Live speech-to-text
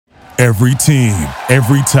Every team,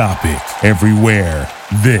 every topic, everywhere.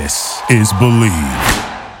 This is Believe.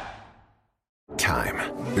 Time.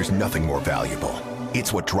 There's nothing more valuable.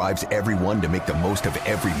 It's what drives everyone to make the most of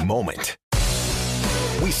every moment.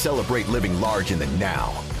 We celebrate living large in the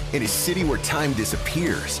now. In a city where time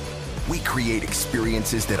disappears, we create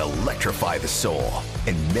experiences that electrify the soul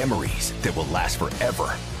and memories that will last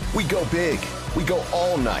forever. We go big. We go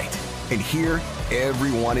all night. And here,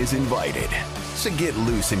 everyone is invited. So get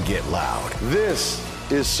loose and get loud. This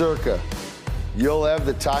is Circa. You'll have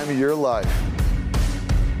the time of your life.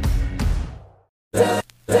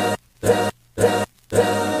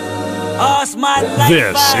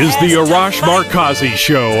 This is the Arash Markazi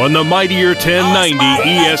Show on the Mightier 1090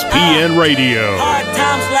 ESPN Radio.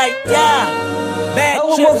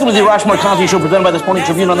 Hello and welcome to the Arash Markazi Show, presented by the Sporting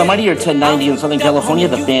Tribune on the Mightier 1090 in Southern California,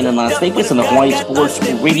 the Fan in Las Vegas, and the Hawaii Sports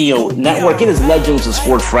Radio Network. It is Legends of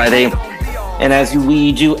Sport Friday. And as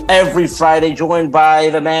we do every Friday, joined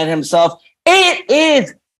by the man himself, it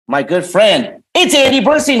is my good friend. It's Andy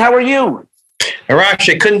Bernstein. How are you? Arash,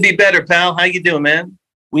 it couldn't be better, pal. How you doing, man?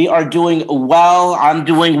 We are doing well. I'm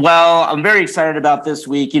doing well. I'm very excited about this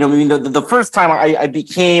week. You know, I mean, the first time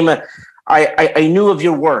I knew of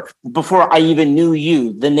your work before I even knew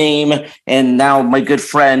you, the name, and now my good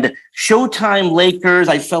friend, Showtime Lakers.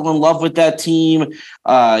 I fell in love with that team.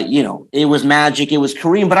 It was magic. It was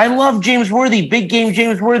Kareem, but I love James Worthy, big game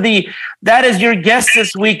James Worthy. That is your guest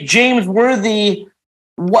this week, James Worthy.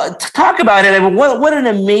 Talk about it. I mean, what an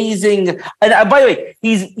amazing, and by the way,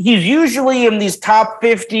 he's usually in these top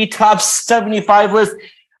 50, top 75 lists.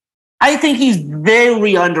 I think he's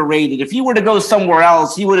very underrated. If he were to go somewhere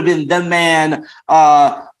else, he would have been the man,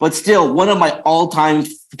 but still one of my all-time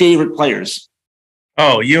favorite players.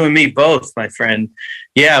 Oh, you and me both, my friend.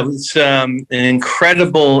 Yeah, it was an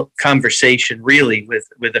incredible conversation, really,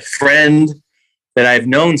 with a friend that I've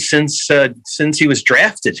known since he was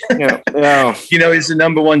drafted. Yeah. You know, he's the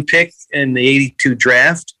number one pick in the 82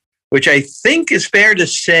 draft, which I think is fair to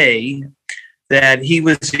say that he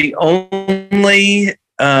was the only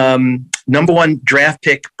number one draft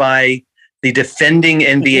pick by the defending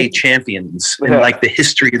NBA champions in like the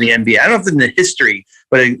history of the NBA. I don't know if in the history,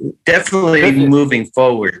 but definitely moving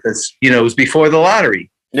forward, because, you know, it was before the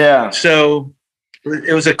lottery. Yeah. So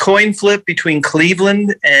it was a coin flip between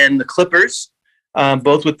Cleveland and the Clippers,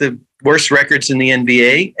 both with the worst records in the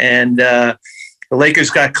NBA. And the Lakers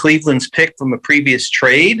got Cleveland's pick from a previous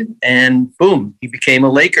trade, and boom, he became a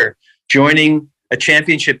Laker, joining a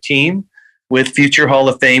championship team with future Hall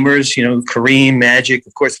of Famers, you know, Kareem, Magic,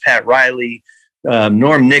 of course, Pat Riley,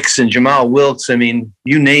 Norm Nixon, Jamal Wilkes. I mean,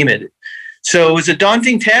 you name it. So it was a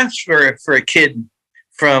daunting task for a kid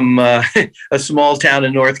from a small town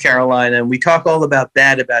in North Carolina. And we talk all about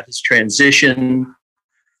that, about his transition,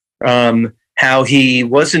 how he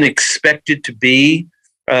wasn't expected to be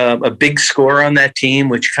a big scorer on that team,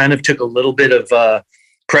 which kind of took a little bit of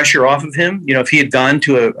pressure off of him. You know, if he had gone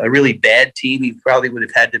to a really bad team, he probably would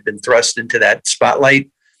have had to have been thrust into that spotlight.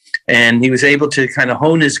 And he was able to kind of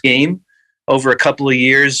hone his game over a couple of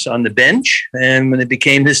years on the bench. And when it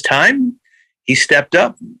became his time, he stepped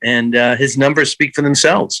up, and his numbers speak for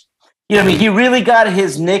themselves. You know, I mean, he really got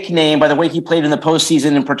his nickname by the way he played in the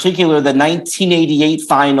postseason, in particular the 1988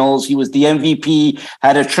 finals. He was the MVP,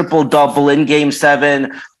 had a triple-double in Game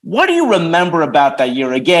 7. What do you remember about that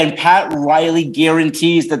year? Again, Pat Riley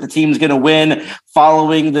guarantees that the team's going to win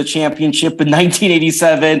following the championship in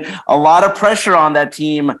 1987. A lot of pressure on that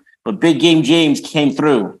team, but Big Game James came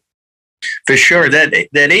through. For sure. That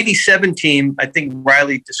 87 team, I think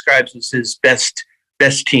Riley describes as his best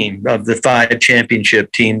team of the 5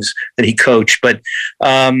 championship teams that he coached. But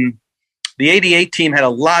the 88 team had a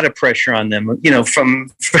lot of pressure on them, you know, from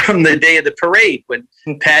the day of the parade when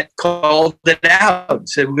Pat called it out,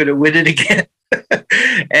 said we're going to win it again.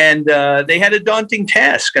 And they had a daunting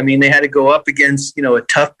task. I mean, they had to go up against, you know, a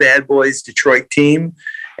tough bad boys Detroit team.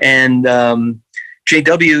 And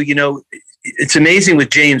JW, you know, it's amazing with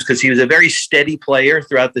James because he was a very steady player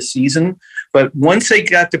throughout the season. But once they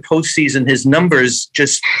got to postseason, his numbers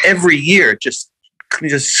just every year just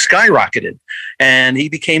skyrocketed. And he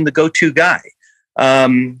became the go-to guy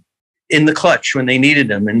in the clutch when they needed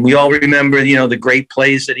him. And we all remember, you know, the great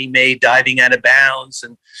plays that he made, diving out of bounds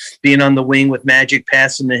and being on the wing with Magic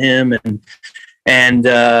passing to him. And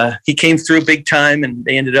he came through big time, and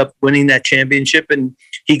they ended up winning that championship, and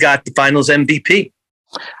he got the finals MVP.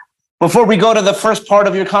 Before we go to the first part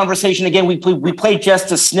of your conversation, again, we played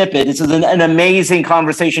just a snippet. This is an amazing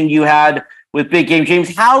conversation you had with Big Game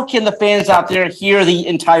James. How can the fans out there hear the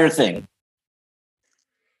entire thing?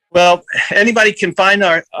 Well, anybody can find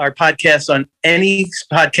our podcast on any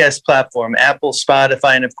podcast platform, Apple,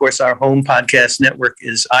 Spotify, and of course our home podcast network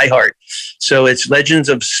is iHeart. So it's Legends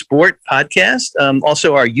of Sport podcast.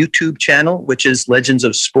 Also our YouTube channel, which is Legends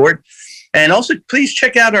of Sport. And also please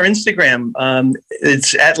check out our Instagram.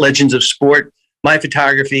 It's at Legends of Sport. My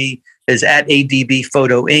photography is at ADB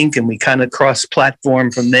Photo Inc. And we kind of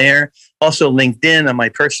cross-platform from there. Also LinkedIn, on my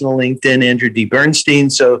personal LinkedIn, Andrew D. Bernstein.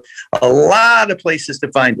 So a lot of places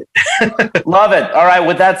to find it. Love it. All right.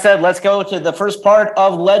 With that said, let's go to the first part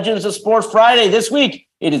of Legends of Sport Friday. This week,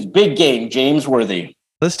 it is big game, James Worthy.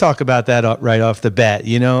 Let's talk about that right off the bat.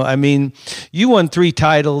 You know, I mean, you won 3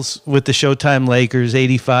 titles with the Showtime Lakers,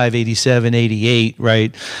 85, 87, 88,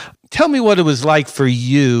 right? Tell me what it was like for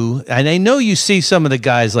you. And I know you see some of the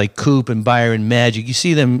guys like Coop and Byron Magic. You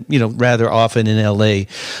see them, you know, rather often in LA.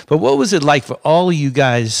 But what was it like for all of you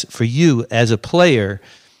guys, for you as a player,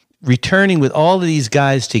 returning with all of these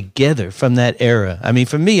guys together from that era? I mean,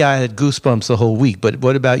 for me, I had goosebumps the whole week. But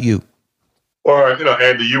what about you? Well, you know,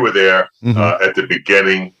 Andy, you were there at the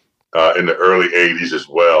beginning in the early 80s as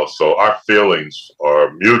well. So our feelings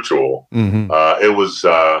are mutual. It was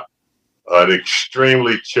an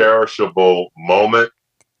extremely cherishable moment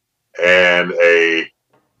and a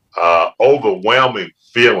overwhelming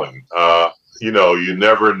feeling. You know, you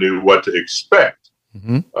never knew what to expect.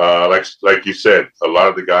 Like you said, a lot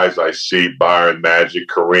of the guys I see, Byron, Magic,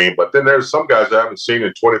 Kareem, but then there's some guys I haven't seen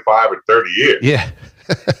in 25 or 30 years. Yeah.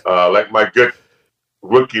 Like my good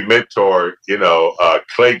rookie mentor, you know,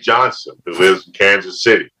 Clay Johnson, who lives in Kansas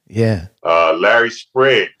City. Yeah. Larry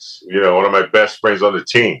Spriggs, you know, one of my best friends on the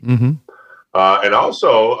team. And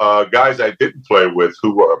also guys I didn't play with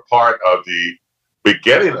who were a part of the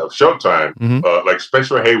beginning of Showtime, like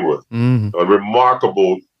Spencer Haywood, a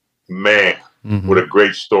remarkable man with a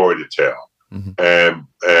great story to tell. And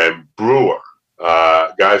Brewer,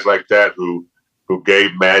 guys like that who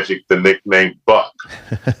gave Magic the nickname Buck.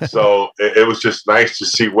 So it was just nice to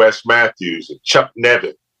see Wes Matthews and Chuck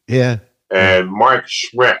Nevin. Yeah. And Mark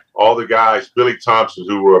Schreck, all the guys, Billy Thompson,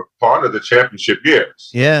 who were part of the championship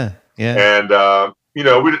years. Yeah. Yeah. And, you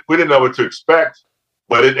know, we didn't know what to expect,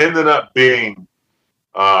 but it ended up being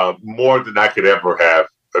more than I could ever have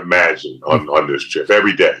imagined on this trip.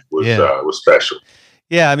 Every day was special.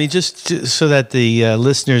 Yeah, I mean, just so that the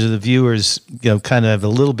listeners and the viewers, you know, kind of have a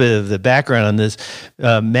little bit of the background on this,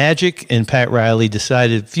 Magic and Pat Riley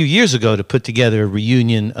decided a few years ago to put together a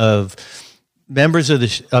reunion of members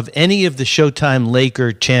of any of the Showtime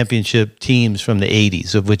Laker championship teams from the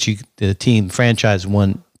 80s, of which the team franchise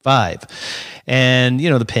won 5. And, you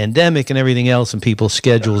know, the pandemic and everything else and people's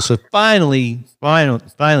schedules. So finally,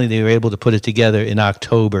 they were able to put it together in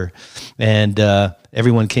October. And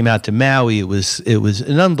everyone came out to Maui. It was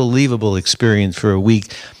an unbelievable experience for a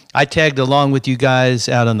week. I tagged along with you guys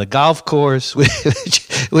out on the golf course,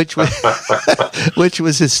 which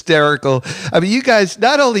was hysterical. I mean, you guys,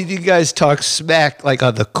 not only do you guys talk smack like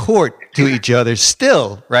on the court to each other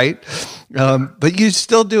still, right? But you're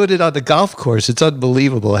still doing it on the golf course. It's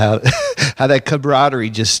unbelievable how that camaraderie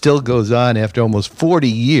just still goes on after almost 40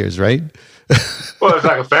 years, right? Well, it's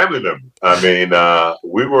like a family member. I mean,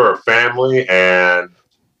 we were a family, and,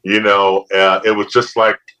 you know, it was just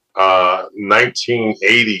like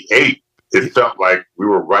 1988. It felt like we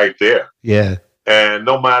were right there. Yeah. And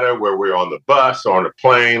no matter where we're on the bus or on the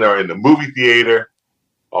plane or in the movie theater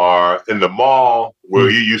or in the mall where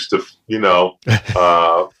you used to, you know,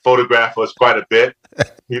 photograph us quite a bit,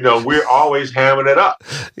 you know, we're always hamming it up.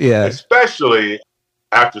 Yeah. Especially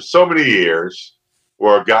after so many years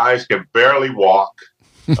where guys can barely walk,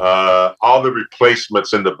 all the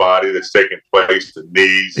replacements in the body that's taking place, the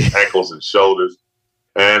knees, ankles, and shoulders.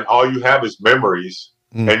 And all you have is memories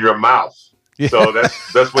and your mouth. Yeah. So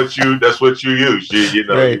that's what you use. You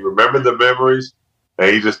know, right. You remember the memories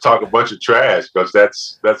and you just talk a bunch of trash because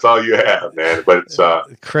that's all you have, man. But it's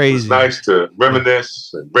crazy. It's nice to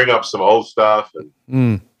reminisce and bring up some old stuff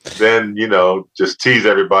and then, you know, just tease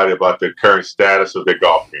everybody about the current status of their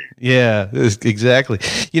golf game. Yeah, exactly.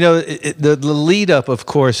 You know, the lead up, of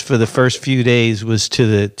course, for the first few days was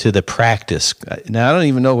to the practice. Now, I don't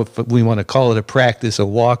even know if we want to call it a practice, a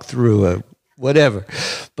walkthrough, a whatever,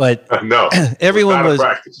 but no, everyone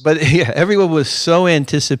was so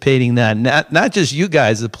anticipating that, not just you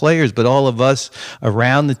guys, the players, but all of us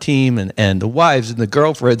around the team and the wives and the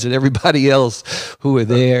girlfriends and everybody else who were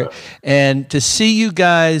there. And to see you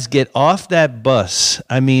guys get off that bus,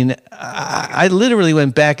 I mean, I literally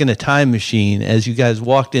went back in a time machine as you guys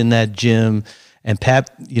walked in that gym. And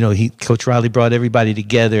Pat, you know, Coach Riley brought everybody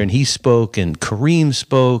together and he spoke and Kareem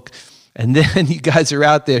spoke. And then you guys are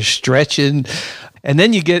out there stretching. And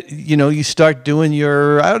then you start doing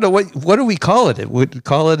your, I don't know, what do we call it? Would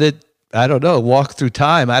call it, I don't know, walk through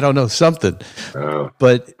time. I don't know, something.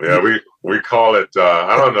 But yeah, we call it,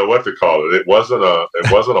 I don't know what to call it. It wasn't a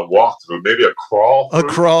walkthrough, maybe a crawl through. A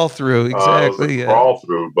crawl through, exactly. Crawl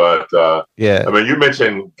through, but yeah. I mean, you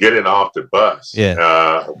mentioned getting off the bus.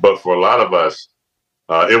 Yeah. But for a lot of us,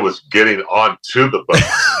 it was getting onto the bus.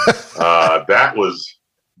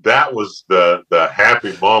 That was the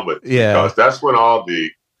happy moment. Yeah. Because that's when all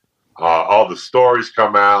the stories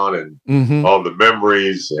come out and all the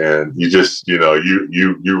memories, and you just,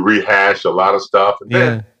 you rehash a lot of stuff. And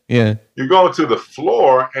then you go to the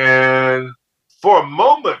floor, and for a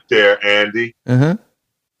moment there, Andy, I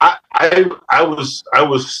was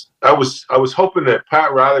hoping that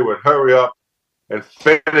Pat Riley would hurry up and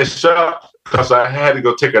finish up, because I had to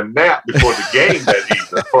go take a nap before the game that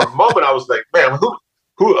evening. For a moment, I was like, man,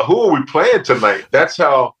 who are we playing tonight? That's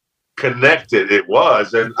how connected it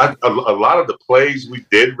was. And a lot of the plays we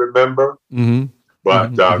did remember,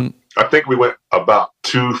 but I think we went about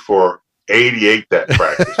 2 for 88 that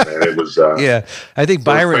practice, man. It was I think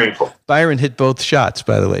Byron hit both shots,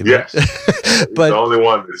 by the way. Yes. But the only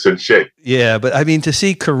one that's in shape. Yeah, but I mean, to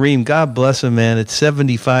see Kareem, God bless him, man, at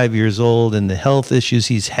 75 years old and the health issues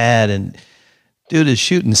he's had, and dude is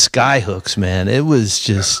shooting sky hooks, man. It was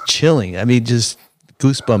just chilling. I mean, just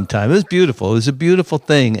goosebump time. It was beautiful. It was a beautiful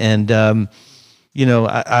thing. And,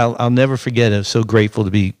 I'll never forget it. I'm so grateful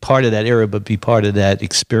to be part of that era, but be part of that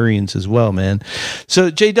experience as well, man.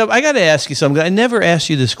 So, J-Dub, I got to ask you something. I never asked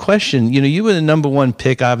you this question. You were the number 1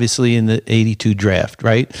 pick, obviously, in the 82 draft,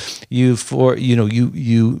 right? You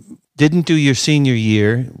didn't do your senior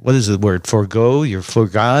year. What is the word? Forgo? You're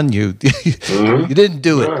foregone? You didn't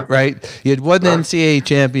do it, right? You had won the NCAA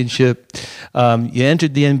championship. You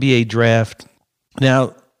entered the NBA draft.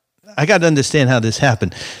 Now, I got to understand how this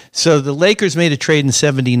happened. So the Lakers made a trade in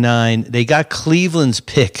 79. They got Cleveland's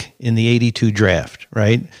pick in the 82 draft,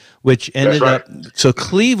 right? Which ended up, so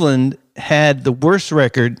Cleveland had the worst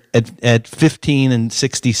record at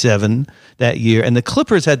 15-67 that year, and the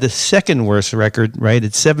Clippers had the second worst record, right,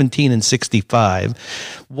 at 17-65.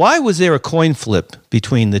 Why was there a coin flip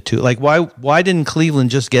between the two? Like, why didn't Cleveland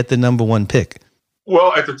just get the number 1 pick?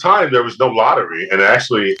 Well, at the time, there was no lottery, and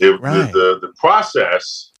actually the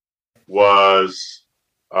process was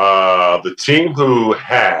the team who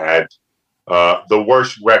had the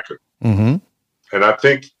worst record. And I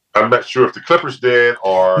think, I'm not sure if the Clippers did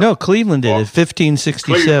or... No, Cleveland did at 15-67.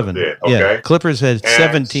 Cleveland did, okay. Yeah, Clippers had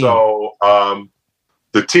 17. So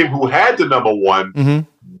the team who had the number 1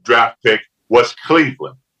 draft pick was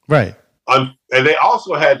Cleveland. Right. And they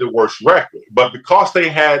also had the worst record. But because they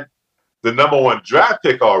had the number 1 draft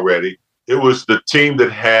pick already, it was the team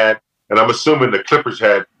that had, and I'm assuming the Clippers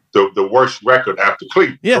had the worst record after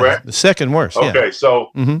Cleveland, correct? The second worst. Okay, so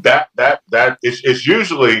that is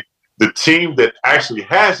usually the team that actually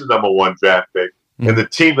has the number 1 draft pick and the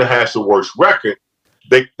team that has the worst record,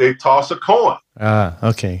 they toss a coin.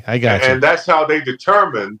 Okay, I got you. And that's how they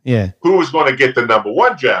determine who was going to get the number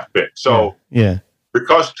 1 draft pick. So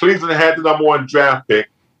because Cleveland had the number 1 draft pick,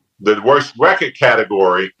 the worst record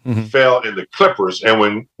category fell in the Clippers.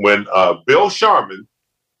 And when Bill Sharman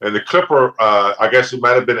and the Clipper, I guess it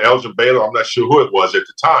might have been Elgin Baylor, I'm not sure who it was at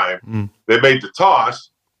the time, they made the toss,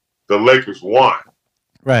 the Lakers won.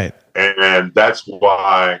 Right. And that's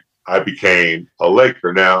why I became a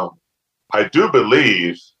Laker. Now, I do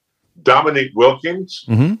believe Dominique Wilkins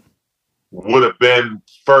would have been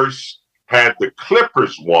first had the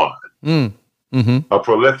Clippers won. A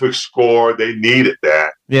prolific scorer, they needed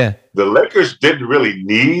that. Yeah. The Lakers didn't really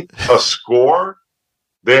need a scorer.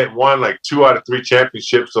 They had won like 2 out of 3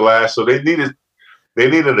 championships the last, so they needed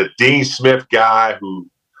a Dean Smith guy who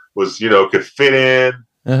was, could fit in,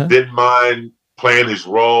 didn't mind playing his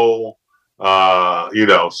role, so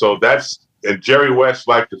and Jerry West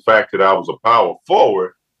liked the fact that I was a power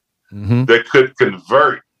forward that could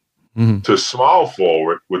convert to small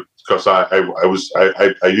forward because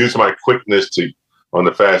I used my quickness on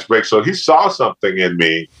the fast break. So he saw something in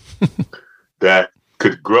me that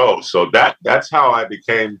could grow. So that's how I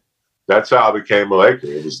became a Laker.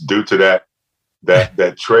 It was due to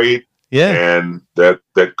that trade. And that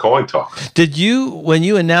coin toss. Did you, when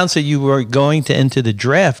you announced that you were going to enter the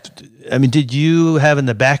draft, I mean, did you have in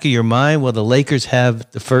the back of your mind, well, the Lakers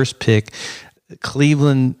have the first pick,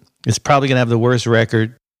 Cleveland is probably going to have the worst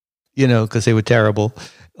record, because they were terrible.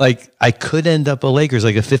 Like, I could end up a Lakers,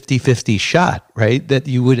 like a 50-50 shot, right? That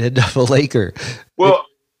you would end up a Laker. Well,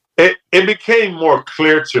 it became more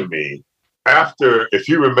clear to me after, if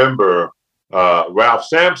you remember, Ralph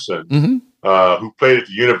Sampson, who played at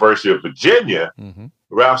the University of Virginia,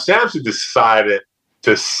 Ralph Sampson decided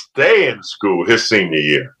to stay in school his senior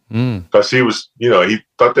year because he was, he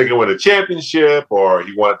thought they could win a championship or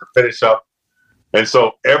he wanted to finish up. And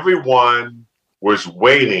so everyone was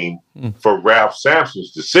waiting for Ralph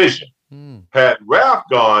Sampson's decision. Had Ralph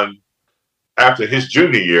gone after his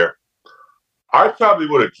junior year, I probably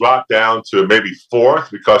would have dropped down to maybe fourth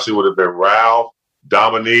because it would have been Ralph,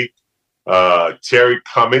 Dominique, Terry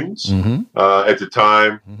Cummings at the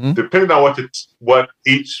time, depending on what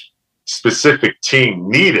each specific team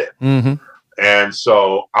needed. And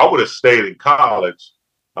so I would have stayed in college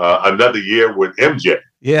another year with MJ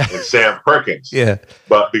and Sam Perkins.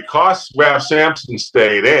 But because Ralph Sampson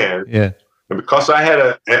stayed in, and because I had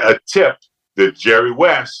a tip that Jerry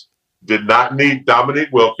West did not need Dominique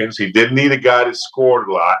Wilkins, he didn't need a guy that scored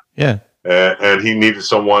a lot, and he needed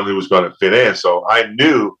someone who was going to fit in. So I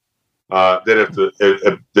knew that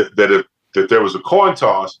if there was a coin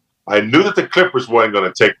toss, I knew that the Clippers weren't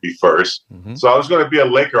going to take me first, so I was going to be a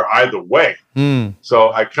Laker either way.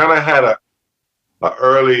 So I kind of had a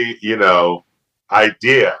early,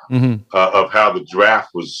 idea of how the draft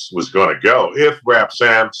was going to go if Ralph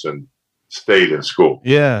Sampson stayed in school.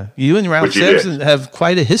 Yeah, you and Ralph Sampson have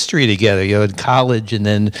quite a history together. In college, and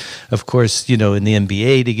then, of course, in the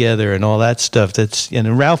NBA together, and all that stuff.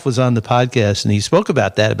 And Ralph was on the podcast, and he spoke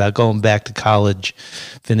about that, about going back to college,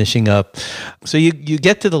 finishing up. So you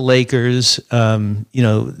get to the Lakers.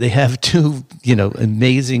 They have two,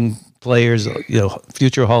 amazing players,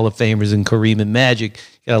 future Hall of Famers in Kareem and Magic.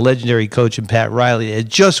 You got a legendary coach in Pat Riley. They had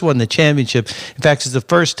just won the championship. In fact, it's the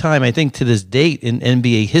first time, I think, to this date in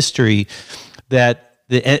NBA history that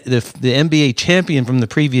the NBA champion from the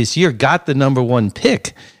previous year got the number one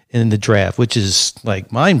pick in the draft, which is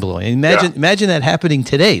like mind blowing. Imagine that happening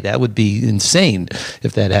today. That would be insane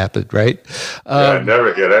if that happened, right?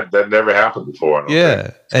 That never happened before.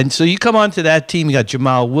 And so you come onto that team. You got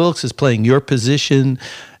Jamal Wilkes is playing your position.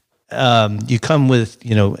 You come with,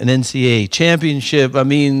 an NCAA championship.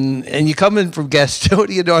 And you come in from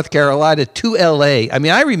Gastonia, North Carolina to LA.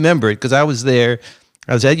 I remember it because I was there.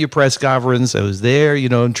 I was at your press conference. I was there,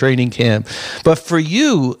 in training camp. But for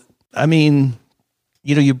you,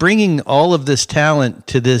 you're bringing all of this talent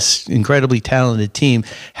to this incredibly talented team.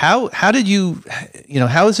 How did you,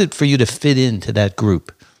 how is it for you to fit into that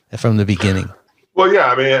group from the beginning? Well,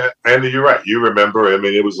 yeah, Andy, you're right. You remember,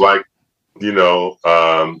 it was like,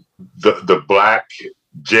 the black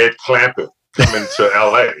Jed Clampett coming to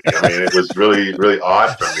LA. It was really, really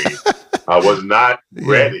odd for me. I was not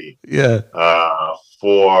ready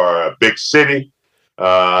for a big city.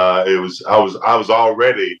 I was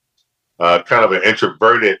already kind of an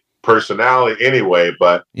introverted personality anyway,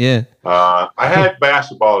 but I had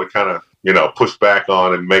basketball to kind of, push back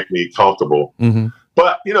on and make me comfortable.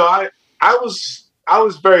 But, I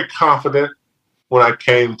was very confident when I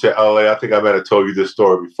came to LA. I think I might have told you this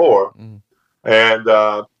story before. And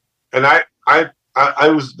I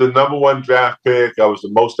was the number one draft pick. I was the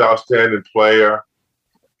most outstanding player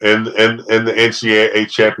in the NCAA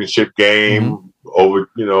championship game over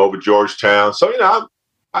Georgetown. So,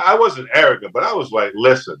 I wasn't arrogant, but I was like,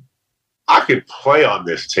 listen, I can play on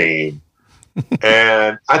this team.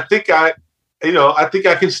 And I think I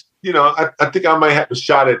can, I think I might have a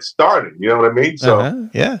shot at starting, you know what I mean? So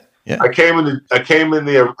I came in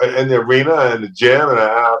the arena and the gym, and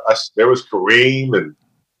there was Kareem and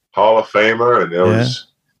Hall of Famer, and there was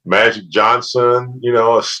Magic Johnson,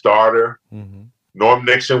 a starter. Norm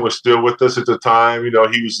Nixon was still with us at the time.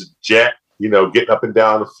 He was a jet, getting up and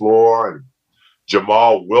down the floor, and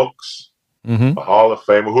Jamal Wilkes, a Hall of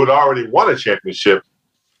Famer who had already won a championship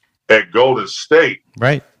at Golden State,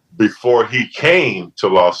 right, before he came to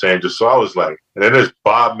Los Angeles. So I was like, and then there's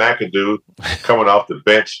Bob McAdoo coming off the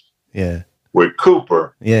bench. With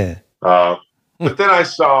Cooper. But then I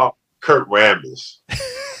saw Kurt Rambis.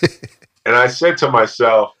 And I said to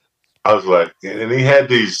myself, I was like, and he had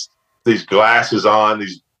these glasses on,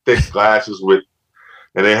 these thick glasses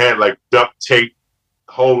and they had like duct tape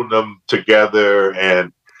holding them together.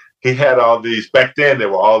 And he had all these, back then there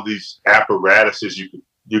were all these apparatuses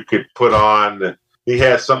you could put on. And he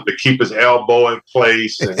had something to keep his elbow in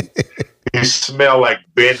place. And he smelled like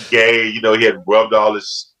Ben Gay. He had rubbed all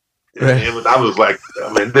this. Right. I was like,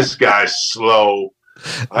 this guy's slow.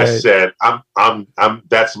 I said, I'm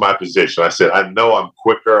that's my position. I said, I know I'm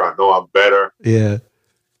quicker. I know I'm better.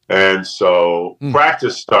 And so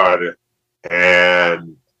practice started.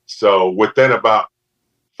 And so within about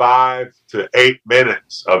 5 to 8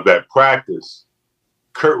 minutes of that practice,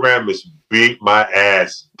 Kurt Rambis beat my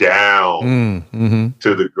ass down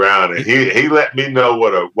to the ground, and he let me know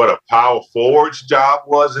what a power forward's job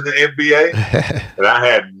was in the NBA, and I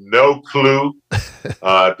had no clue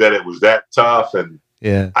that it was that tough. And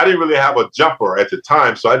Yeah. I didn't really have a jumper at the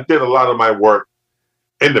time, so I did a lot of my work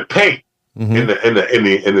in the paint, in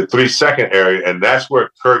the 3-second area, and that's where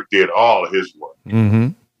Kirk did all of his work.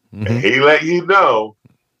 And he let you know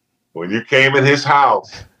when you came in his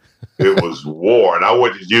house, it was war, and I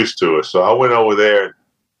wasn't used to it. So I went over there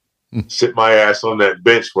and sit my ass on that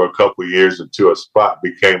bench for a couple of years until a spot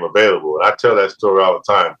became available. And I tell that story all the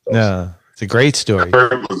time. No, it's a great story.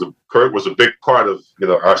 Kirk was a big part of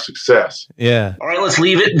our success. Yeah. All right, let's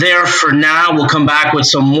leave it there for now. We'll come back with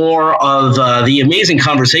some more of the amazing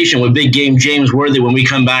conversation with Big Game James Worthy when we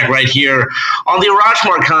come back right here on the Arash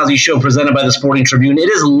Markazi Show presented by the Sporting Tribune. It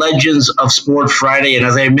is Legends of Sport Friday, and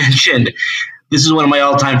as I mentioned, this is one of my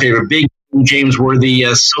all-time favorite. Big Game James Worthy.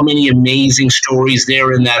 So many amazing stories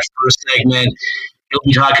there in that first segment. He'll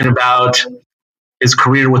be talking about his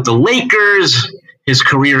career with the Lakers, his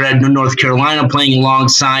career at North Carolina, playing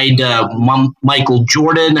alongside Michael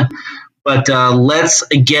Jordan. But let's,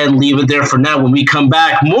 again, leave it there for now. When we come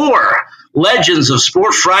back, more Legends of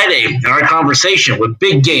Sport Friday in our conversation with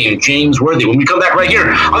Big Game James Worthy. When we come back right here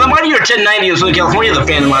on the Mightier 1090 in Southern California, the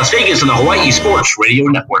Fan in Las Vegas, and the Hawaii Sports Radio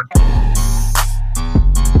Network.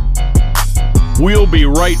 We'll be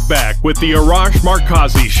right back with the Arash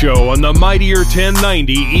Markazi Show on the Mightier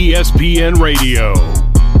 1090 ESPN Radio.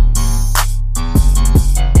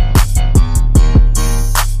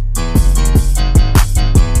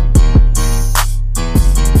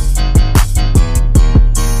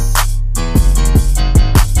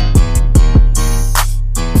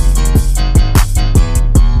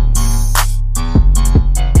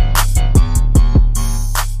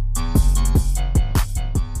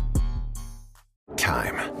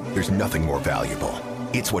 There's nothing more valuable.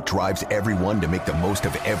 It's what drives everyone to make the most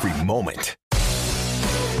of every moment.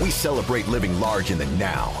 We celebrate living large in the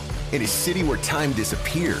now. In a city where time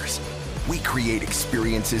disappears, we create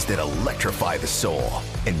experiences that electrify the soul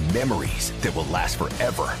and memories that will last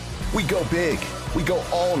forever. We go big, we go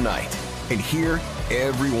all night, and here,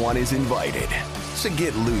 everyone is invited. So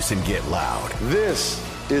get loose and get loud. This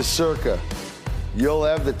is Circa. You'll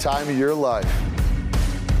have the time of your life.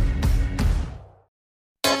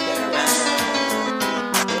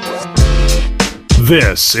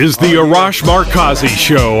 This is the Arash Markazi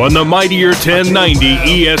Show on the Mightier 1090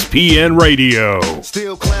 ESPN Radio.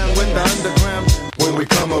 Still clown with the underground when we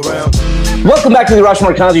come around. Welcome back to the Arash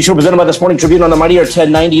Markazi Show presented by the Sporting Tribune on the Mightier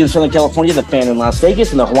 1090 in Southern California, the Fan in Las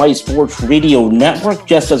Vegas, and the Hawaii Sports Radio Network.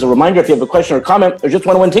 Just as a reminder, if you have a question or comment or just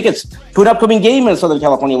want to win tickets to an upcoming game in Southern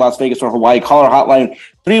California, Las Vegas, or Hawaii, call our hotline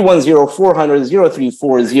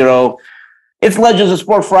 310-400-0340. It's Legends of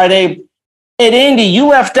Sport Friday. And Andy, you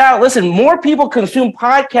left out. Listen, more people consume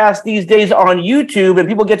podcasts these days on YouTube, and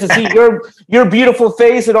people get to see your beautiful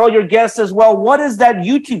face and all your guests as well. What is that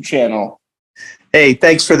YouTube channel? Hey,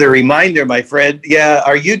 thanks for the reminder, my friend. Yeah,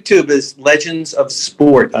 our YouTube is Legends of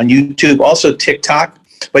Sport on YouTube, also TikTok.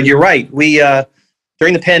 But you're right. We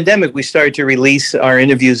during the pandemic, we started to release our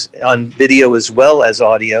interviews on video as well as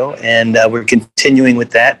audio, and we're continuing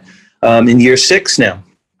with that in year 6 now.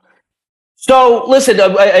 So, listen,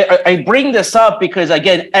 I bring this up because,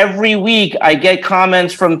 again, every week I get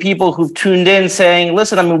comments from people who've tuned in saying,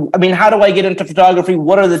 listen, I mean, how do I get into photography?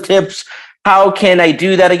 What are the tips? How can I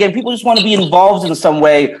do that? Again, people just want to be involved in some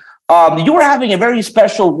way. You were having a very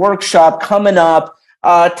special workshop coming up.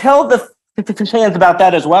 Tell the fans about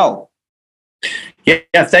that as well.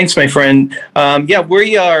 Yeah, thanks, my friend.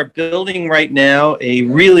 We are building right now a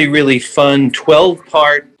really, really fun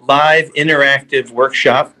 12-part live interactive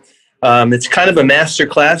workshop. It's kind of a master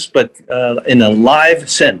class, but in a live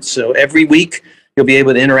sense. So every week you'll be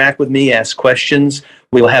able to interact with me, ask questions.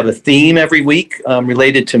 We'll have a theme every week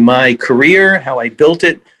related to my career, how I built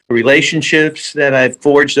it, the relationships that I've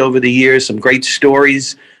forged over the years, some great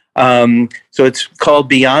stories. So it's called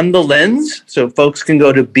Beyond the Lens. So folks can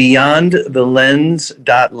go to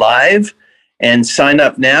beyondthelens.live and sign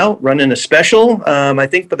up now, running a special, I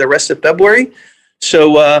think, for the rest of February.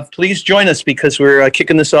 So please join us because we're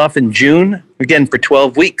kicking this off in June, again, for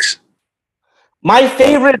 12 weeks. My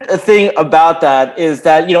favorite thing about that is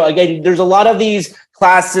that, again, there's a lot of these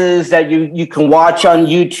classes that you can watch on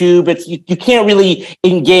YouTube. You can't really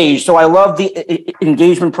engage. So I love the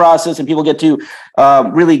engagement process, and people get to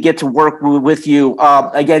really get to work with you.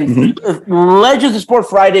 Again, Legends of Sport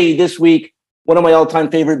Friday this week, one of my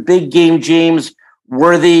all-time favorite, Big Game James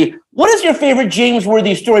Worthy. What is your favorite James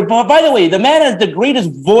Worthy story? But by the way, the man has the greatest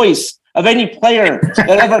voice of any player that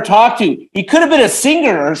I ever talked to. He could have been a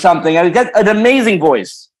singer or something. I mean, got an amazing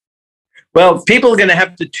voice. Well, people are going to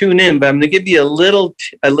have to tune in, but I'm going to give you a little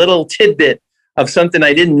tidbit of something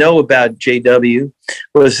I didn't know about JW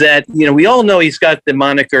was that, we all know he's got the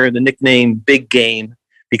moniker, the nickname Big Game,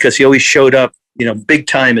 because he always showed up, big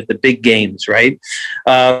time at the big games, right?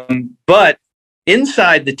 But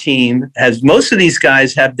inside the team, as most of these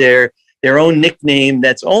guys have their own nickname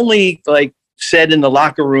that's only like said in the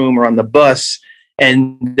locker room or on the bus.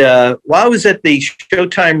 And while I was at the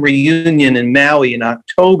Showtime reunion in Maui in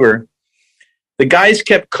October, the guys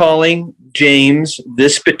kept calling James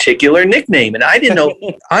this particular nickname. And I didn't know,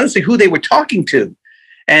 honestly, who they were talking to.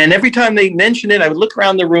 And every time they mentioned it, I would look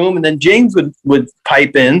around the room, and then James would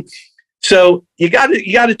pipe in. So you got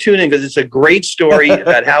to tune in, because it's a great story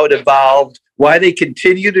about how it evolved, why they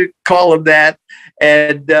continue to call him that.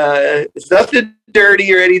 And it's nothing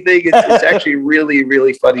dirty or anything. It's actually a really,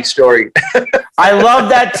 really funny story. I love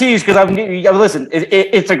that tease, because listen,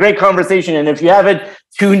 it's a great conversation. And if you haven't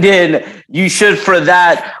tuned in, you should for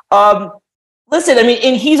that. Listen, I mean,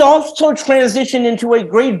 and he's also transitioned into a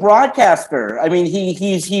great broadcaster. I mean,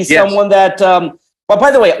 he's yes. Someone that, but by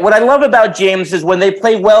the way, what I love about James is when they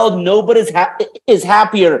play well, nobody is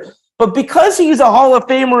happier. But because he's a Hall of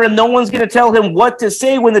Famer and no one's going to tell him what to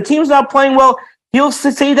say when the team's not playing well, he'll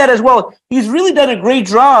say that as well. He's really done a great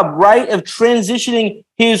job, right, of transitioning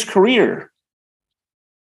his career.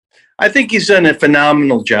 I think he's done a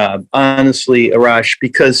phenomenal job, honestly, Arash,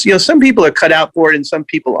 because, some people are cut out for it and some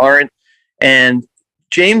people aren't. And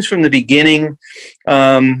James, from the beginning,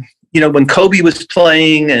 when Kobe was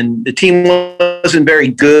playing and the team wasn't very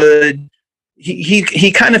good,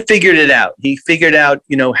 he kind of figured it out. He figured out,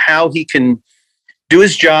 how he can do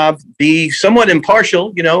his job, be somewhat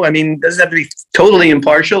impartial. Doesn't have to be totally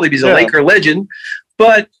impartial. He's a Laker legend,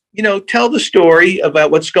 but tell the story about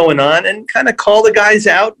what's going on and kind of call the guys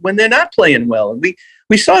out when they're not playing well. And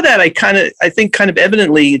we saw that I think kind of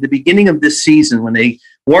evidently at the beginning of this season when they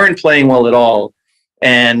weren't playing well at all,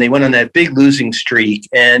 and they went on that big losing streak.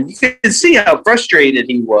 And you can see how frustrated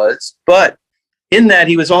he was, but in that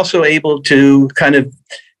he was also able to kind of,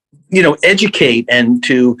 educate and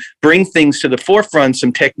to bring things to the forefront,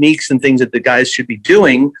 some techniques and things that the guys should be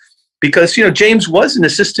doing, because, James was an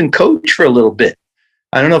assistant coach for a little bit.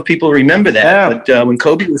 I don't know if people remember that, but when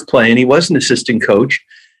Kobe was playing, he was an assistant coach,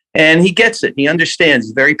 and he gets it. He understands.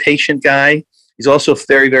 He's a very patient guy. He's also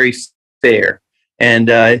very, very fair. And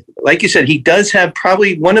like you said, he does have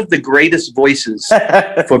probably one of the greatest voices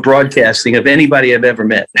for broadcasting of anybody I've ever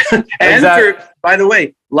met. And exactly. For, by the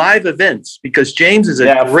way, live events, because James is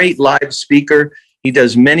a great live speaker. He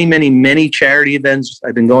does many, many, many charity events.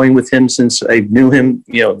 I've been going with him since I knew him,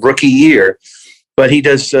 rookie year. But he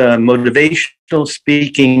does motivational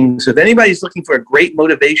speaking. So if anybody's looking for a great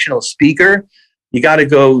motivational speaker, you got to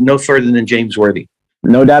go no further than James Worthy.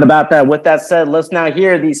 No doubt about that. With that said, let's now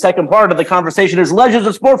hear the second part of the conversation. Is Legends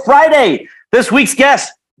of Sport Friday. This week's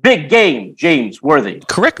guest, Big Game, James Worthy.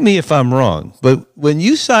 Correct me if I'm wrong, but when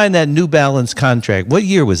you signed that New Balance contract, what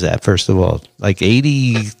year was that, first of all? Like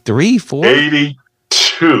 83, 4? 82.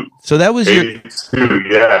 So that was 82,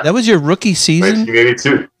 yeah. That was your rookie season?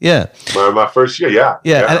 1982. Yeah. My first year, yeah.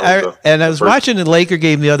 Yeah, and I was watching the Laker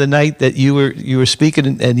game the other night that you were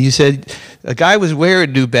speaking, and you said a guy was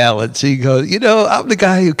wearing New Balance. You go, I'm the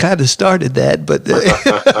guy who kind of started that, but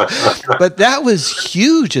but that was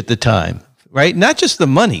huge at the time, right? Not just the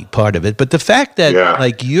money part of it, but the fact that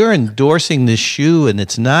like you're endorsing this shoe, and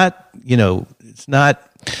it's not, it's not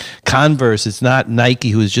Converse, it's not Nike,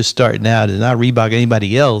 who is just starting out, it's not Reebok,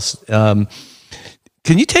 anybody else. Can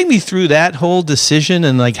you take me through that whole decision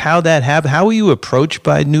and like how that happened? How were you approached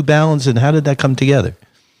by New Balance, and how did that come together?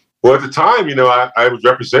 Well, at the time, I was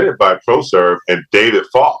represented by ProServe and David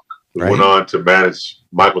Falk, who went on to manage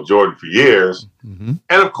Michael Jordan for years. Mm-hmm.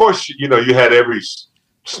 And of course, you had every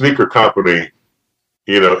sneaker company,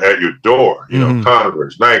 at your door,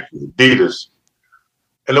 Converse, Nike, Adidas.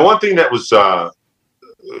 And the one thing that was,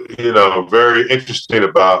 very interesting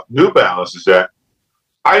about New Balance is that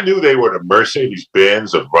I knew they were the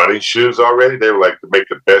Mercedes-Benz of running shoes already. They were like to make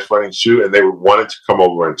the best running shoe, and they wanted to come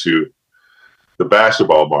over into the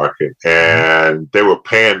basketball market, and they were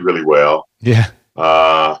paying really well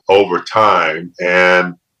over time.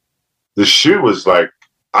 And the shoe was like,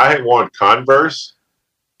 I had worn Converse,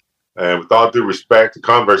 and with all due respect, the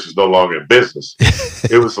Converse is no longer in business.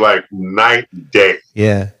 It was like night and day.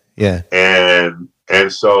 Yeah. And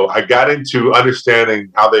so I got into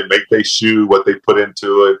understanding how they make their shoe, what they put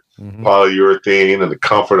into it, polyurethane, and the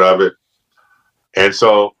comfort of it. And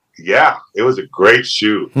so, it was a great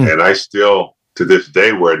shoe. And I still, to this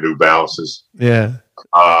day, wear New Balances. Yeah.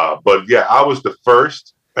 But I was the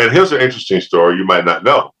first. And here's an interesting story you might not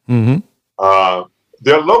know. Mm-hmm.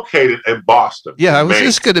 they're located in Boston. Yeah, I was Maine.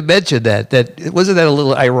 just going to mention that. That wasn't that a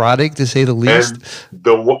little ironic to say the least. And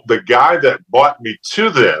the guy that brought me to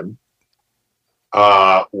them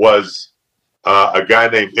was a guy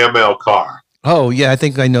named M.L. Carr. Oh yeah, I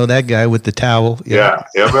think I know that guy with the towel. Yeah,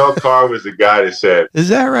 M.L. Carr was the guy that said, "Is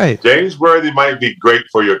that right? James Worthy might be great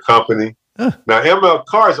for your company." Huh. Now, M.L.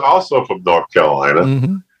 Carr is also from North Carolina.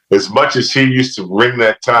 Mm-hmm. As much as he used to ring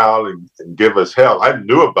that towel and give us hell, I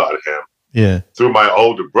knew about him through my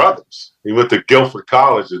older brothers. He went to Guilford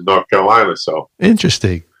College in North Carolina, so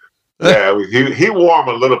interesting. Yeah, he wore him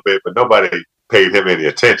a little bit, but nobody paid him any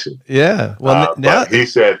attention. Yeah, well, now he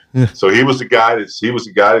said so. He was the guy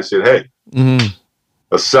that said, "Hey,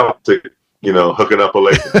 a Celtic, hooking up a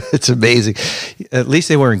Laker." It's amazing. At least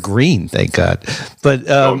they weren't green, thank God. But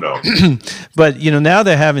no. But now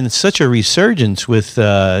they're having such a resurgence with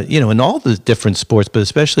in all the different sports, but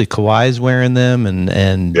especially Kawhi's wearing them,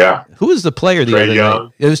 and who was the player the other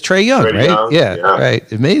night? It was Trae Young, right? Young, yeah,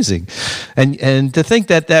 right. Amazing. And to think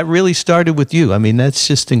that really started with you. I mean, that's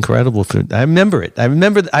just incredible. I remember it. I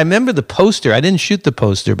remember the poster. I didn't shoot the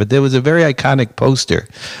poster, but there was a very iconic poster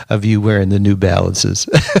of you wearing the New Balances.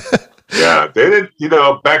 Yeah, they didn't.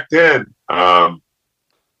 Back then,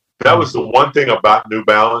 that was the one thing about New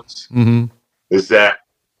Balance is that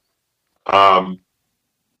I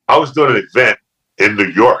was doing an event in New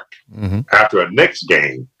York after a Knicks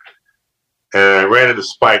game, and I ran into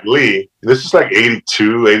Spike Lee. This is like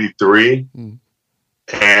 82, 83,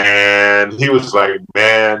 and he was like,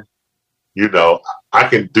 "Man, I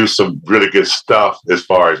can do some really good stuff as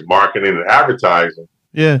far as marketing and advertising."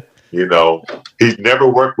 Yeah. He's never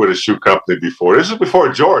worked with a shoe company before. This is before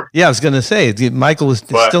Jordan. Yeah, I was going to say, Michael was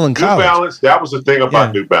still in college. New Balance, that was the thing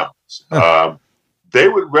about New Balance. They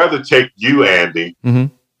would rather take you, Andy, and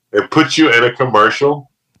put you in a commercial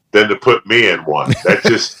than to put me in one. That's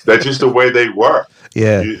just the way they were.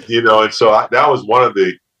 Yeah. And so that was one of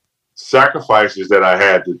the sacrifices that I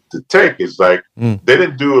had to take. Is like they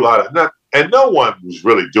didn't do a lot of, and no one was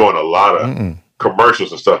really doing a lot of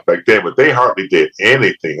commercials and stuff back then, but they hardly did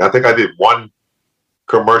anything. I think I did one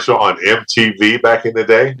commercial on MTV back in the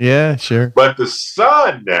day. Yeah, sure. But the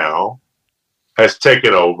Sun now has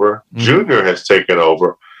taken over. Junior has taken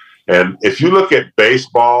over. And if you look at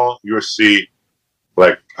baseball, you'll see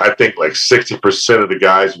I think 60% of the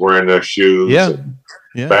guys wearing their shoes.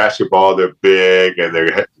 Yeah. Basketball, they're big, and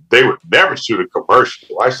they would never shoot a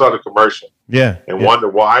commercial. I saw the commercial. Yeah. And wonder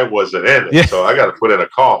why I wasn't in it. Yeah. So I got to put in a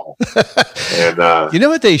call. And you know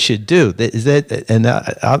what they should do? Is that, and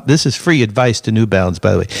this is free advice to New Balance,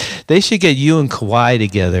 by the way. They should get you and Kawhi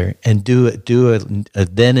together and do a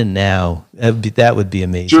then and now. That would be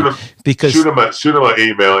amazing. Shoot him an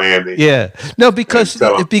email, Andy. Yeah. No,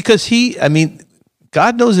 because he, I mean,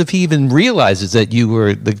 God knows if he even realizes that you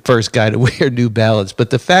were the first guy to wear New Balance. But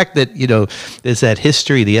the fact that, there's that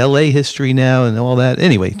history, the LA history now and all that.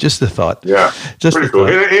 Anyway, just the thought. Yeah. Just pretty cool.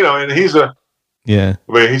 And he's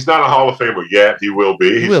he's not a Hall of Famer yet. He will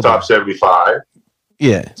be. He's top 75.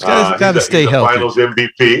 Yeah. He's got to stay healthy. Finals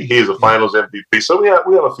MVP. He is a Finals MVP. So we have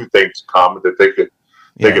a few things in common that they could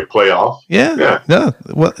play off. Yeah. No.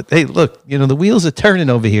 Well, hey, look, the wheels are turning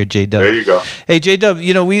over here, J-Dub. There you go. Hey, J-Dub,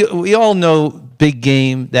 we all know Big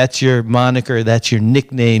Game. That's your moniker. That's your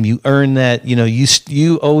nickname. You earned that.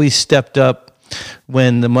 You always stepped up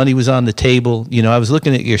when the money was on the table. I was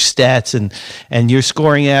looking at your stats and your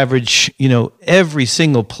scoring average, every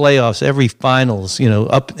single playoffs, every finals,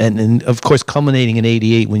 up and of course culminating in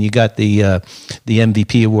 88 when you got the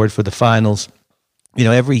MVP award for the finals.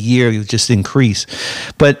 Every year you just increase.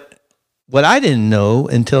 But what I didn't know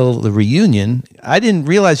until the reunion, I didn't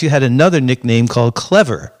realize you had another nickname called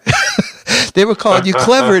Clever. They were calling you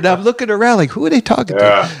Clever, and I'm looking around like, who are they talking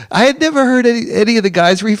to? I had never heard any of the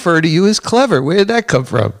guys refer to you as Clever. Where did that come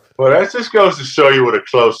from? Well, that just goes to show you what a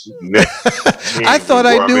close knit. I thought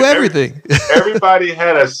I knew everything. Everybody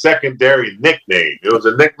had a secondary nickname. It was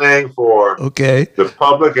a nickname for the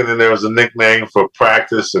public, and then there was a nickname for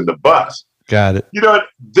practice and the bus. Got it.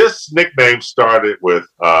 This nickname started with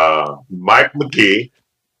Mike McGee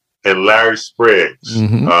and Larry Spriggs.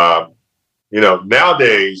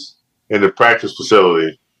 Nowadays in the practice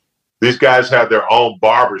facility, these guys have their own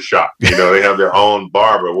barber shop. They have their own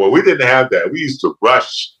barber. Well, we didn't have that. We used to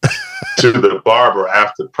rush to the barber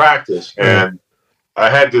after practice. And I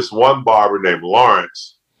had this one barber named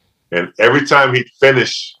Lawrence. And every time he'd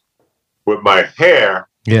finish with my hair,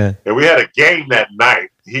 and we had a game that night,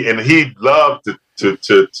 he loved to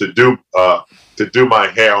do my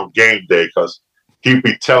hair on game day because he'd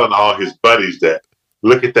be telling all his buddies that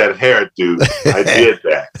look at that hair, dude. I did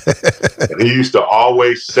that. And he used to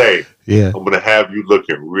always say, I'm going to have you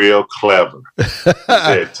looking real clever. He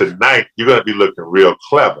said, tonight, you're going to be looking real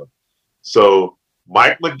clever. So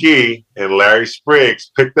Mike McGee and Larry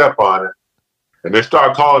Spriggs picked up on it, and they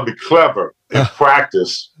started calling me clever in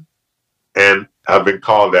practice, and I've been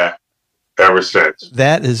called that ever since.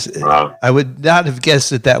 That is, I would not have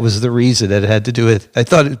guessed that was the reason that it had to do with. I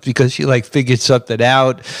thought it because you like figured something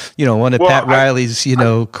out, one of Pat Riley's,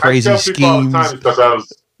 crazy I tell schemes. people all the time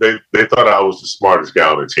because they thought I was the smartest guy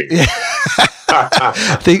on the team.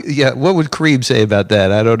 What would Kareem say about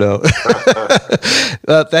that? I don't know.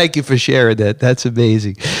 Well, thank you for sharing that. That's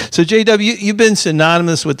amazing. So, JW, you've been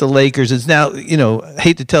synonymous with the Lakers. It's now, I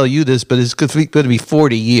hate to tell you this, but it's going to be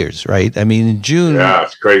 40 years, right? I mean, in June. Yeah,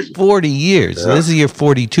 it's crazy. 40 years. Yeah. So this is year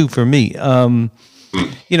 42 for me. On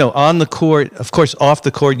the court, of course, off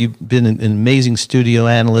the court, you've been an amazing studio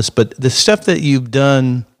analyst, but the stuff that you've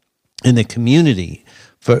done in the community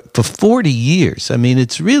for 40 years. I mean,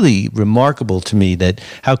 it's really remarkable to me that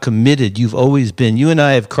how committed you've always been. You and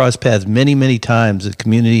I have crossed paths many, many times at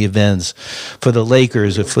community events for the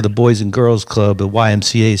Lakers or for the Boys and Girls Club, the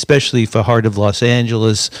YMCA, especially for Heart of Los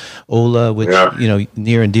Angeles, OLA, which,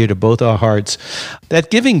 near and dear to both our hearts.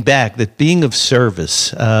 That giving back, that being of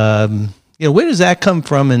service, where does that come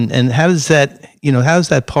from? And how does that, how's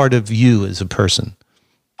that part of you as a person?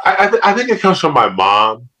 I think it comes from my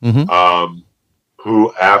mom. Mm-hmm.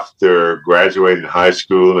 Who, after graduating high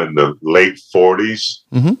school in the late 40s,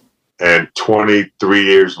 and 23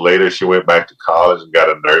 years later, she went back to college and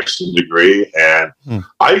got a nursing degree. And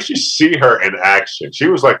I used to see her in action. She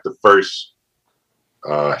was like the first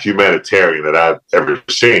humanitarian that I've ever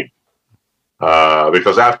seen.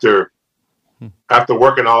 Because after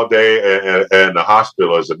working all day in the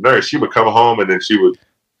hospital as a nurse, she would come home and then she would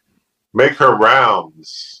make her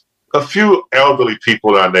rounds. A few elderly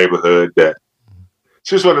people in our neighborhood that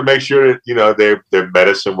she just wanted to make sure that their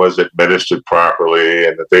medicine was administered properly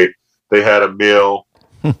and that they had a meal.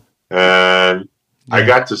 And I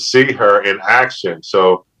got to see her in action.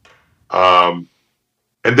 So, and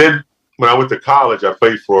then when I went to college, I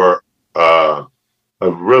played for a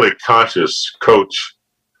really conscious coach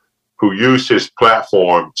who used his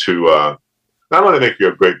platform to not only make you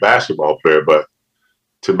a great basketball player, but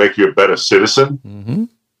to make you a better citizen. Mm-hmm.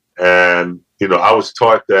 And I was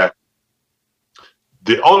taught that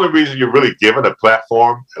the only reason you're really given a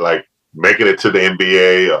platform, like making it to the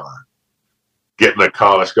NBA or getting a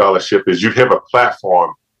college scholarship, is you have a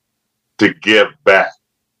platform to give back.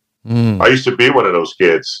 I used to be one of those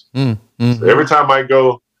kids. So every time I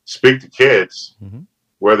go speak to kids,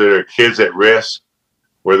 whether they're kids at risk,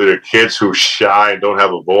 whether they're kids who are shy and don't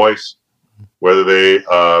have a voice, whether they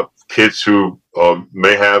kids who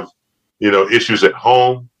may have issues at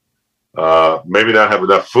home, maybe not have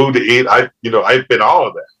enough food to eat. I've been all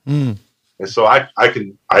of that. And so I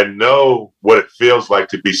know what it feels like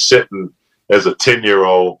to be sitting as a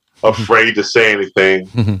 10-year-old, afraid to say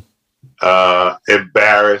anything,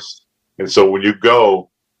 embarrassed. And so when you go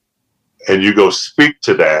speak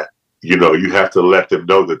to that, you have to let them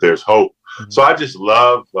know that there's hope. So I just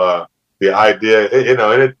love the idea,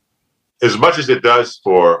 and it, as much as it does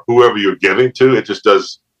for whoever you're giving to, it just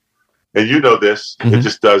does. And this, it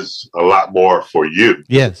just does a lot more for you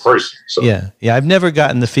as a person. So. Yeah. I've never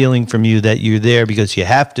gotten the feeling from you that you're there because you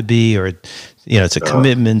have to be, or it's a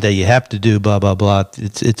commitment that you have to do. Blah blah blah.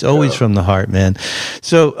 It's always from the heart, man.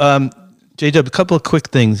 So, JW, a couple of quick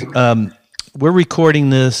things. We're recording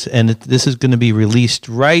this, and this is going to be released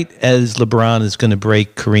right as LeBron is going to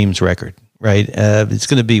break Kareem's record. Right. It's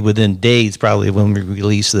going to be within days, probably, when we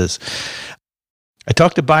release this. I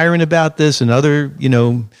talked to Byron about this and other,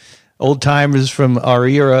 old timers from our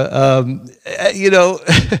era, a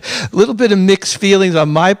little bit of mixed feelings on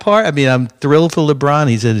my part. I mean, I'm thrilled for LeBron.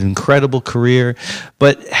 He's had an incredible career,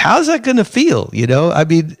 but how's that going to feel? I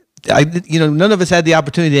mean, none of us had the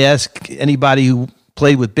opportunity to ask anybody who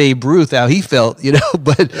played with Babe Ruth how he felt,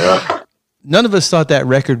 but none of us thought that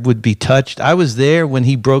record would be touched. I was there when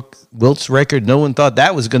he broke Wilt's record. No one thought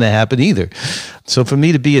that was going to happen either. So for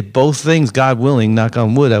me to be at both things, God willing, knock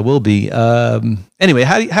on wood, I will be. Anyway,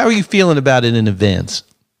 how are you feeling about it in advance?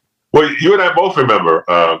 Well, you and I both remember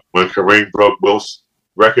when Kareem broke Wilt's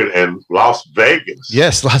record in Las Vegas.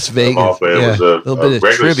 Yes, Las Vegas. It was a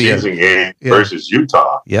regular season game versus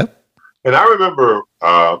Utah. Yep. And I remember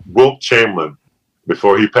Wilt Chamberlain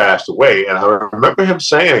before he passed away, and I remember him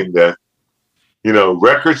saying that,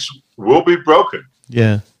 records will be broken.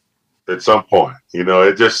 Yeah. At some point,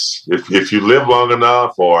 it just, if you live long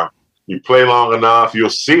enough or you play long enough, you'll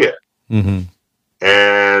see it. Mm-hmm.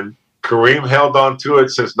 And Kareem held on to it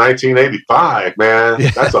since 1985, man. Yeah.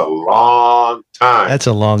 That's a long time. That's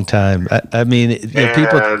a long time. I mean,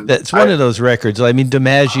 that's one of those records. I mean,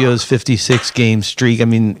 DiMaggio's 56-game streak. I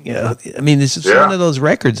mean, this is one of those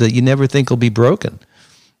records that you never think will be broken.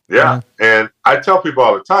 Yeah. And I tell people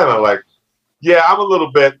all the time, I'm like, yeah, I'm a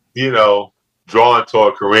little bit, drawn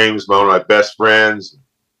toward Kareem. He's one of my best friends.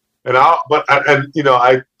 And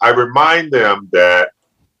I remind them that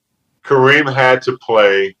Kareem had to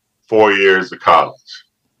play 4 years of college.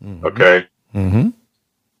 Mm-hmm. Okay. Mm-hmm.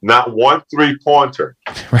 Not one 3-pointer.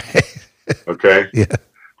 Right. Okay. Yeah.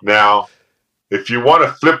 Now, if you want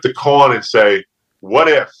to flip the coin and say, what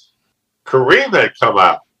if Kareem had come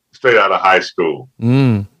out straight out of high school?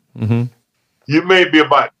 Mm-hmm. You may be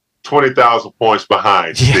about 20,000 points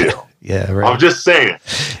behind still. Yeah, right. I'm just saying.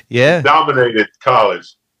 Yeah. He dominated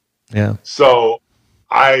college. Yeah. So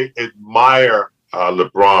I admire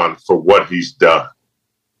LeBron for what he's done.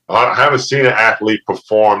 I haven't seen an athlete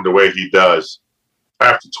perform the way he does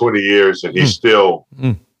after 20 years, and he's still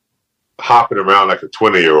hopping around like a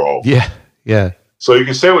 20-year-old. Yeah, yeah. So you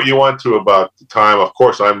can say what you want to about the time. Of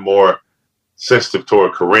course, I'm more sensitive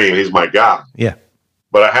toward Kareem. He's my guy. Yeah.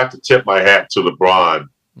 But I have to tip my hat to LeBron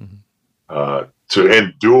to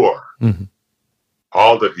endure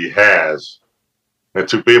all that he has and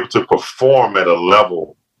to be able to perform at a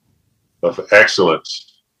level of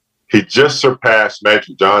excellence. He just surpassed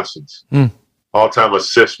Magic Johnson's all-time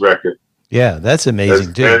assist record. Yeah, that's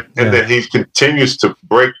amazing, too. And then he continues to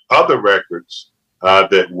break other records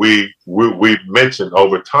that we've mentioned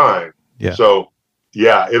over time. Yeah. So,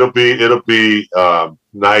 yeah, it'll be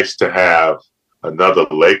nice to have another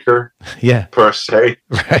Laker, per se,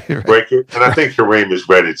 right. break it. And I think Kareem is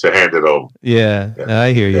ready to hand it over. Yeah.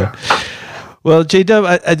 I hear you. Well, J-Dub,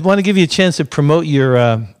 I want to give you a chance to promote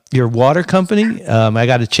your water company. I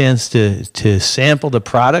got a chance to sample the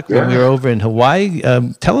product when we were over in Hawaii.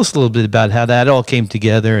 Tell us a little bit about how that all came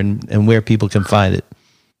together and where people can find it.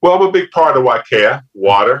 Well, I'm a big part of Waikea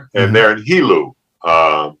Water, and they're in Hilo,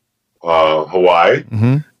 Hawaii.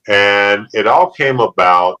 Mm-hmm. And it all came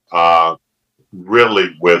about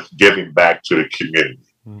really with giving back to the community.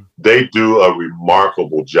 They do a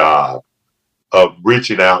remarkable job of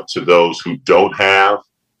reaching out to those who don't have.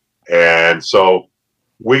 And so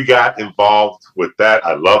we got involved with that.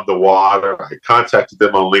 I love the water. I contacted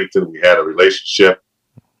them on LinkedIn. We had a relationship.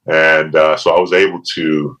 And so I was able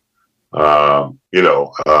to,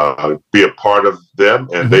 be a part of them.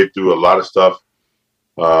 And they do a lot of stuff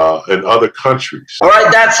in other countries. All right,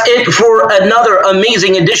 that's it for another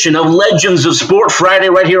amazing edition of Legends of Sport Friday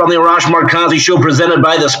right here on the Arash Markazi Show, presented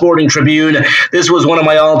by the Sporting Tribune. This was one of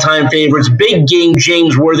my all-time favorites. Big game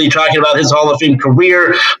James Worthy talking about his Hall of Fame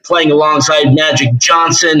career, playing alongside Magic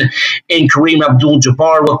Johnson and Kareem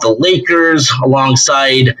Abdul-Jabbar with the Lakers,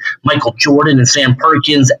 alongside Michael Jordan and Sam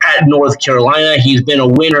Perkins at North Carolina. He's been a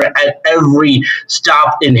winner at every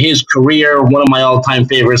stop in his career, one of my all-time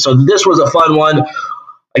favorites. So this was a fun one.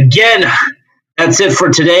 Again, that's it for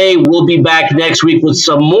today. We'll be back next week with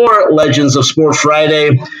some more Legends of Sport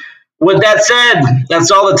Friday. With that said,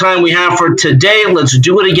 that's all the time we have for today. Let's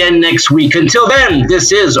do it again next week. Until then,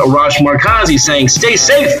 this is Arash Markazi saying stay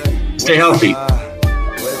safe, stay healthy.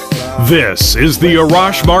 This is the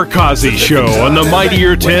Arash Markazi Show on the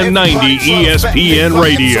Mightier 1090 ESPN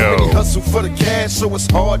Radio. Hustle for the cash, so it's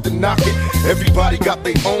hard to knock it. Everybody got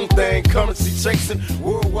their own thing, currency chasing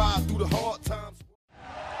worldwide through the hard times.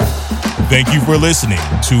 Thank you for listening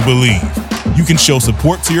to Believe. You can show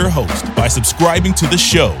support to your host by subscribing to the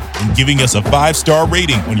show and giving us a 5-star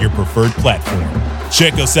rating on your preferred platform.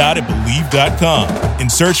 Check us out at Believe.com and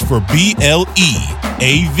search for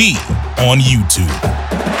BLEAV on YouTube.